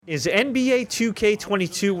Is NBA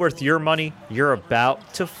 2K22 worth your money? You're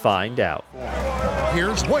about to find out.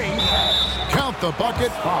 Here's Wade. Count the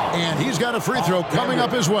bucket, and he's got a free throw coming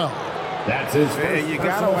up as well. That's his Man, you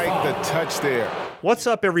gotta like the touch there. What's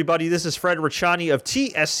up, everybody? This is Fred Ricciani of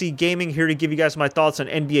TSC Gaming, here to give you guys my thoughts on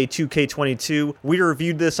NBA 2K22. We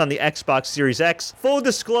reviewed this on the Xbox Series X. Full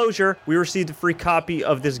disclosure, we received a free copy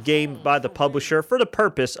of this game by the publisher for the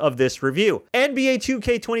purpose of this review. NBA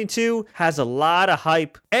 2K22 has a lot of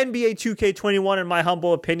hype. NBA 2K21, in my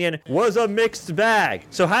humble opinion, was a mixed bag.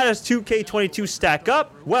 So how does 2K22 stack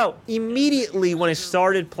up? Well, immediately when I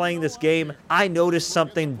started playing this game, I noticed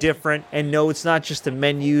something different. And no, it's not just the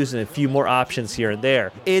menus and a few more options here and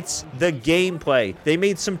there. It's the gameplay. They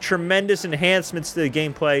made some tremendous enhancements to the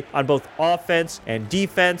gameplay on both offense and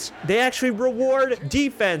defense. They actually reward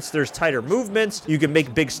defense. There's tighter movements. You can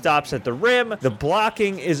make big stops at the rim. The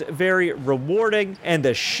blocking is very rewarding. And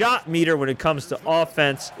the shot meter when it comes to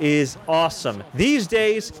offense is awesome. These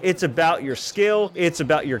days, it's about your skill. It's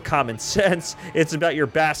about your common sense. It's about your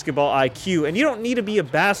basketball IQ. And you don't need to be a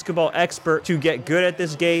basketball expert to get good at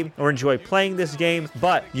this game or enjoy playing this game,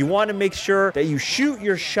 but you want to make sure that you shoot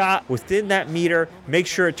your shot within that meter. Make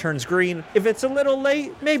sure it turns green. If it's a little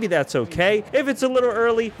late, maybe that's okay. If it's a little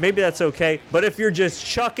early, maybe that's okay. But if you're just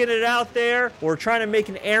chucking it out there or trying to make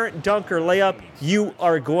an errant dunk or layup, you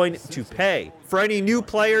are going to pay. For any new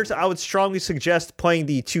players, I would strongly suggest playing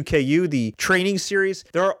the 2KU, the training series.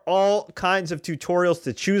 There are all kinds of tutorials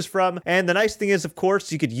to choose from. And the nice thing is, of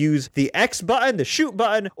course, you could use the X button, the shoot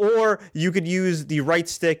button, or you could use the right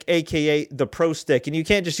stick, aka the pro stick. And you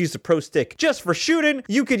can't just use the pro stick just for shooting.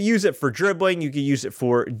 You could use it for dribbling. You could use it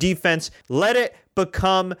for defense. Let it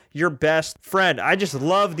become your best friend. I just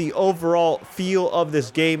love the overall feel of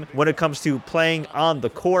this game when it comes to playing on the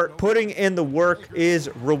court. Putting in the work is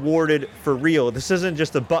rewarded for real. This isn't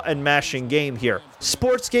just a button mashing game here.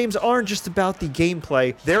 Sports games aren't just about the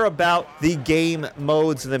gameplay. They're about the game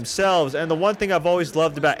modes themselves. And the one thing I've always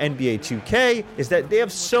loved about NBA 2K is that they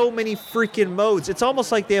have so many freaking modes. It's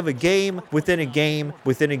almost like they have a game within a game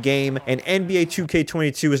within a game. And NBA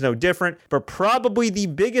 2K22 is no different. But probably the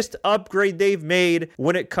biggest upgrade they've made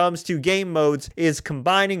when it comes to game modes is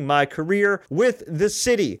combining My Career with The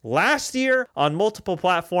City. Last year on multiple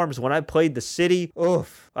platforms when I played The City,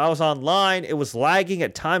 I was online, it was lagging,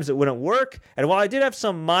 at times it wouldn't work, and while I did have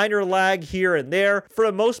some minor lag here and there, for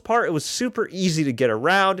the most part it was super easy to get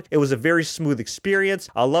around. It was a very smooth experience.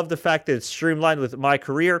 I love the fact that it's streamlined with My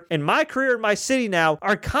Career, and My Career and My City now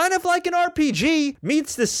are kind of like an RPG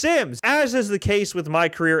meets The Sims. As is the case with My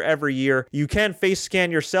Career every year, you can face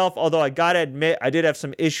scan yourself, although I gotta admit I did have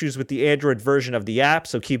some issues with the Android version of the app,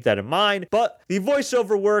 so keep that in mind, but the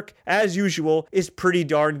voiceover work, as usual, is pretty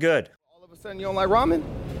darn good. All of a sudden you don't like ramen?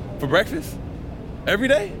 For breakfast? Every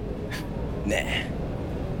day? Nah.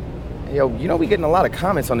 Yo, you know we getting a lot of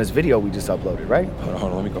comments on this video we just uploaded, right?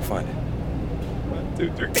 Hold on, let me go find it. 1,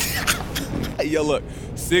 2, 3. Yo, look,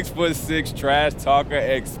 6'6" trash talker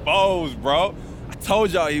exposed, bro. I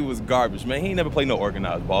told y'all he was garbage, man. He ain't never played no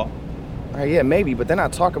organized ball. All right, yeah, maybe, but they're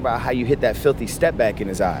not talking about how you hit that filthy step back in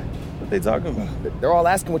his eye. What they talking about? They're all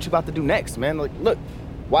asking what you about to do next, man. Like, look,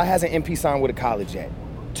 why hasn't MP signed with a college yet?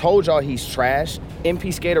 Told y'all he's trash.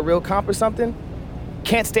 MP skate a real comp or something?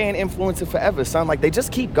 Can't stay an influencer forever, son. Like, they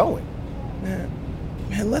just keep going. Man,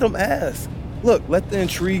 let them ask. Look, let the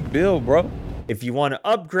intrigue build, bro. If you want to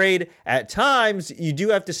upgrade, at times, you do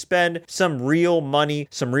have to spend some real money,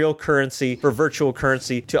 some real currency for virtual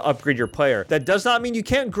currency to upgrade your player. That does not mean you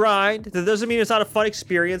can't grind. That doesn't mean it's not a fun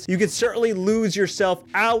experience. You can certainly lose yourself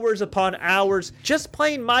hours upon hours just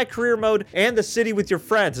playing My Career mode and The City with your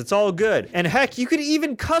friends. It's all good. And heck, you could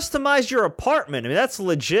even customize your apartment. I mean, that's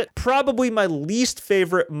legit. Probably my least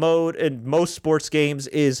favorite mode in most sports games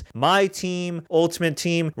is My Team, Ultimate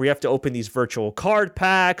Team, where you have to open these virtual card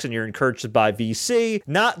packs and you're encouraged to buy VC.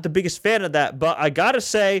 Not the biggest fan of that, but I gotta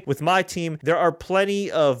say, with My Team, there are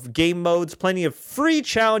plenty of game modes, plenty of free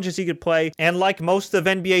challenges you could play, and like most of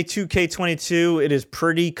NBA 2K22, it is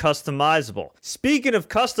pretty customizable. Speaking of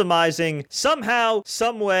customizing, somehow,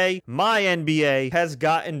 someway, my NBA has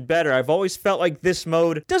gotten better. I've always felt like this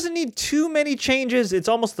mode doesn't need too many changes. It's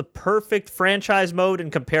almost the perfect franchise mode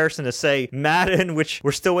in comparison to, say, Madden, which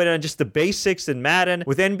we're still waiting on just the basics in Madden.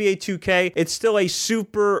 With NBA 2K, it's still a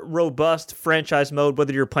super robust franchise franchise mode,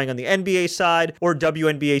 whether you're playing on the NBA side or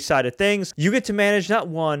WNBA side of things. You get to manage not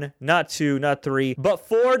one, not two, not three, but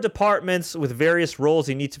 4 departments with various roles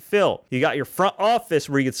you need to fill. You got your front office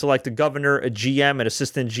where you can select a governor, a GM, an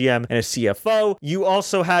assistant GM, and a CFO. You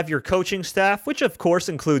also have your coaching staff, which of course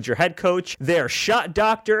includes your head coach, their shot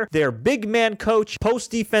doctor, their big man coach,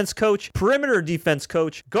 post defense coach, perimeter defense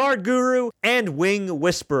coach, guard guru, and wing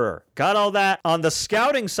whisperer. Got all that. On the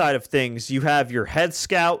scouting side of things, you have your head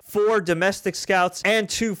scout, 4 domestic scouts, and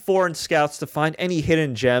 2 foreign scouts to find any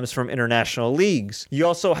hidden gems from international leagues. You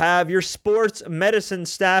also have your sports medicine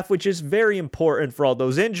staff, which is very important for all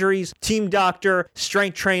those injuries. Team doctor,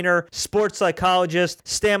 strength trainer, sports psychologist,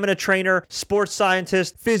 stamina trainer, sports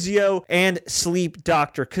scientist, physio, and sleep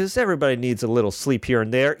doctor, because everybody needs a little sleep here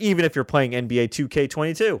and there, even if you're playing NBA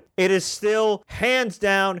 2K22. It is still, hands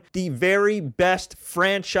down, the very best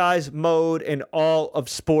franchise mode in all of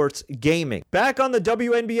sports gaming. Back on the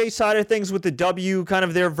WNBA side of things with the W, kind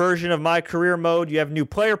of their version of My Career mode, you have new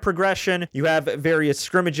player progression, you have various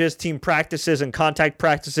scrimmages, team practices, and contact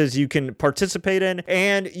practices you can participate in,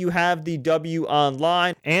 and you have the W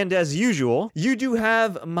Online. And as usual, you do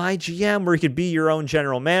have My GM where you could be your own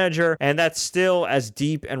general manager, and that's still as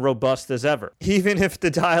deep and robust as ever. Even if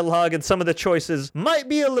the dialogue and some of the choices might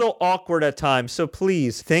be a little awkward at times, so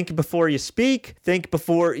please think before you speak, think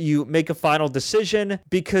before you make a final decision,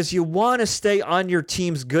 because you want to stay on your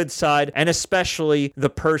team's good side, and especially the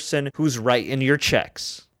person who's writing your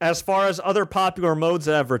checks. As far as other popular modes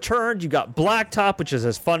that have returned, you got Blacktop, which is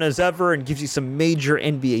as fun as ever and gives you some major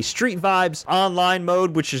NBA Street vibes. Online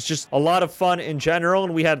mode, which is just a lot of fun in general,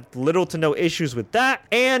 and we had little to no issues with that.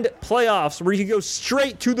 And Playoffs, where you can go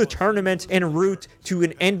straight to the tournament en route to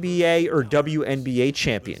an NBA or WNBA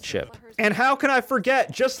championship. And how can I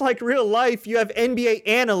forget, just like real life, you have NBA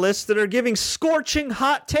analysts that are giving scorching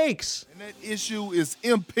hot takes. And that issue is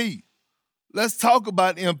MP. Let's talk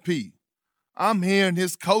about MP. I'm hearing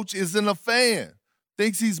his coach isn't a fan,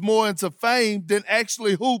 thinks he's more into fame than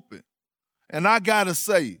actually hooping. And I gotta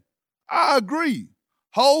say, I agree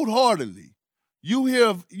wholeheartedly. You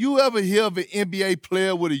ever hear of an NBA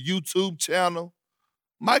player with a YouTube channel?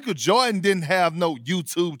 Michael Jordan didn't have no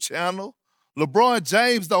YouTube channel. LeBron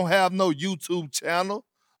James don't have no YouTube channel.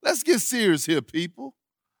 Let's get serious here, people.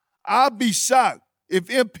 I'll be shocked if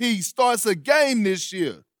MP starts a game this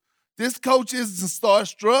year. This coach isn't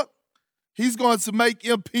starstruck. He's going to make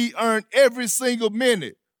MP earn every single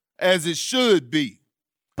minute, as it should be.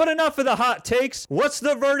 But enough of the hot takes. What's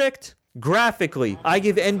the verdict? Graphically, I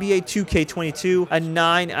give NBA 2K22 a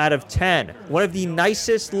 9 out of 10. One of the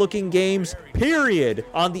nicest looking games, period,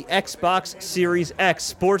 on the Xbox Series X,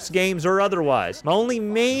 sports games or otherwise. My only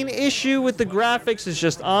main issue with the graphics is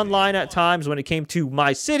just online at times when it came to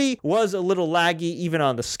My City was a little laggy even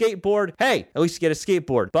on the skateboard. Hey, at least you get a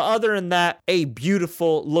skateboard. But other than that, a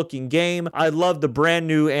beautiful looking game. I love the brand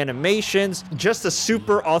new animations. Just a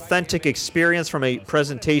super authentic experience from a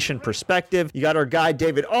presentation perspective. You got our guy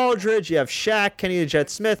David Aldridge. You have Shaq, Kenny the Jet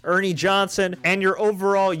Smith, Ernie Johnson, and your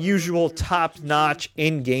overall usual top-notch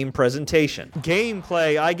in-game presentation.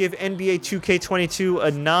 Gameplay, I give NBA 2K22 a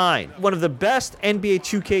 9. One of the best NBA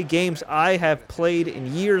 2K games I have played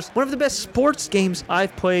in years. One of the best sports games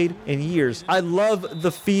I've played in years. I love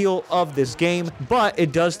the feel of this game, but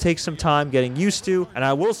it does take some time getting used to. And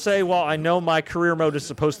I will say, while I know My Career mode is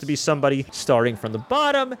supposed to be somebody starting from the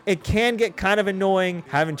bottom, it can get kind of annoying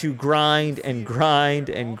having to grind and grind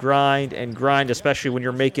and grind and grind, especially when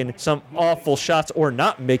you're making some awful shots or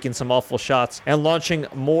not making some awful shots and launching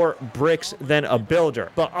more bricks than a builder.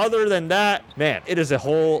 But other than that, man, it is a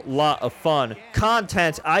whole lot of fun.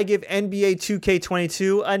 Content, I give NBA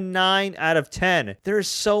 2K22 a 9 out of 10. There's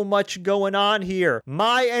so much going on here.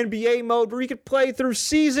 My NBA mode where you could play through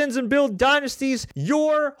seasons and build dynasties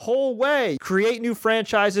your whole way. Create new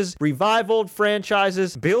franchises, revive old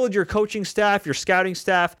franchises, build your coaching staff, your scouting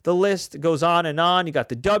staff. The list goes on and on. You got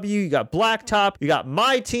the W, you got Blacktop, you got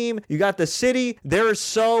My Team, you got the City. There is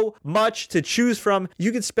so much to choose from.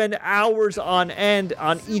 You could spend hours on end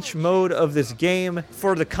on each mode of this game.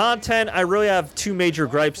 For the content, I really have 2 major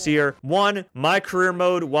gripes here. One, My Career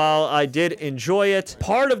mode, while I did enjoy it,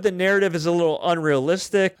 part of the narrative is a little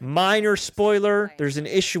unrealistic. Minor spoiler, there's an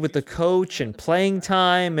issue with the coach and playing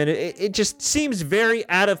time, and it just seems very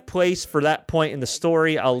out of place for that point in the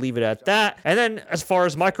story. I'll leave it at that. And then as far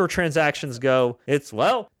as microtransactions go, it's,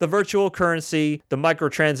 well, the virtual currency, the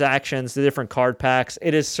microtransactions, the different card packs.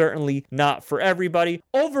 It is certainly not for everybody.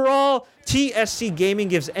 Overall, TSC Gaming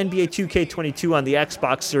gives NBA 2K22 on the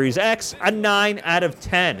Xbox Series X a 9 out of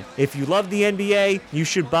 10. If you love the NBA, you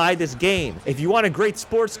should buy this game. If you want a great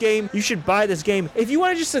sports game, you should buy this game. If you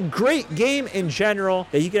want just a great game in general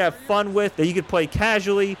that you could have fun with, that you could play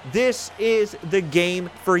casually, this is the game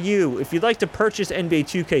for you. If you'd like to purchase NBA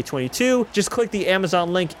 2K22, just click the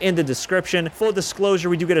Amazon link in the description. Full disclosure,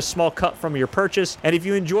 we do get a small cut from your purchase. And if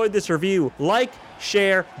you enjoyed this review, like,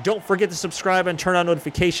 share, don't forget to subscribe and turn on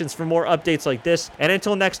notifications for more updates like this. And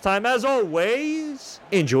until next time, as always,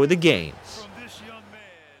 enjoy the games.